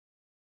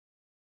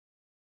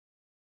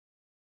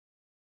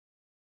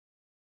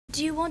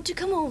Do you want to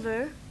come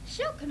over?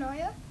 Sure,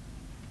 Kanaya.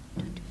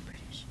 Don't do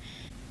British.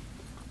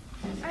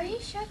 Are you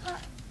sure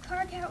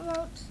Carcat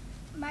won't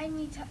mind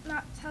me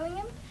not telling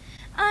him?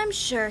 I'm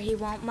sure he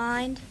won't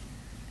mind.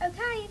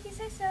 Okay, if you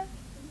say so.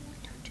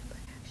 Don't do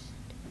British.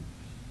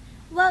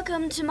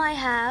 Welcome to my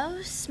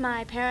house.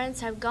 My parents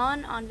have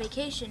gone on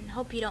vacation.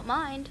 Hope you don't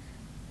mind.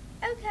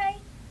 Okay,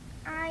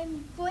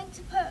 I'm going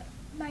to put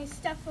my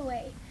stuff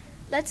away.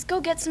 Let's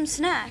go get some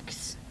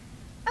snacks.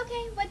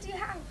 Okay, what do you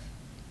have?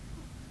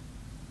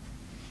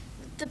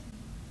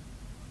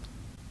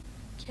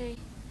 Okay.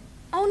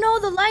 Oh no,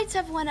 the lights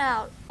have went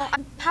out.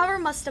 Power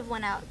must have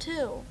went out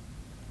too.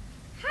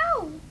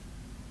 How?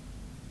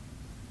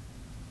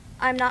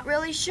 I'm not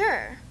really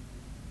sure.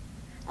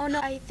 Oh no,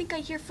 I think I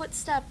hear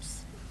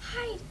footsteps.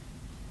 Hide.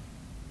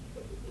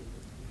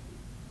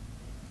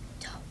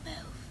 Don't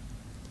move.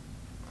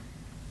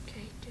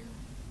 Okay, do.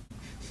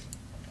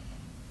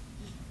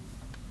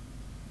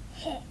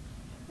 Heh.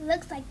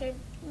 Looks like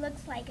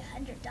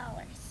 $100.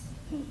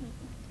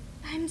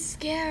 I'm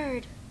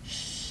scared.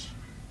 Shh.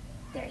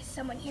 There's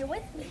someone here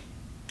with me.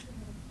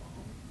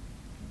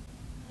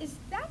 Is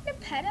that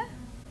Nepeta?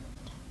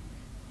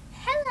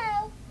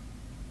 Hello.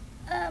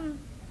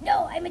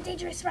 No, I'm a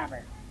dangerous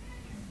robber.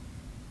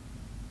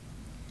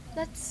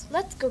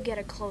 Let's go get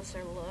a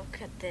closer look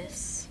at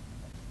this.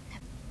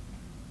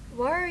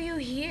 Why are you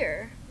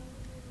here?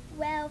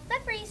 Well,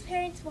 Pfeffery's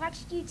parents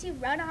watched you two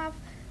run off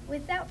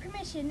without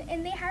permission,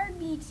 and they hired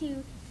me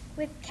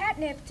with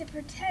catnip to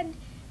pretend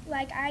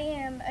like I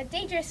am a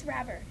dangerous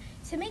robber,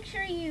 to make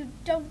sure you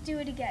don't do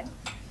it again.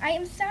 I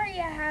am sorry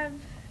I have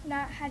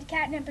not had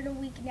catnip in a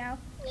week now.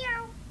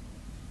 Meow.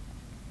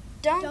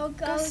 Don't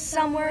go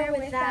somewhere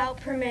without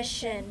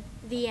permission.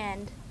 The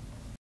end.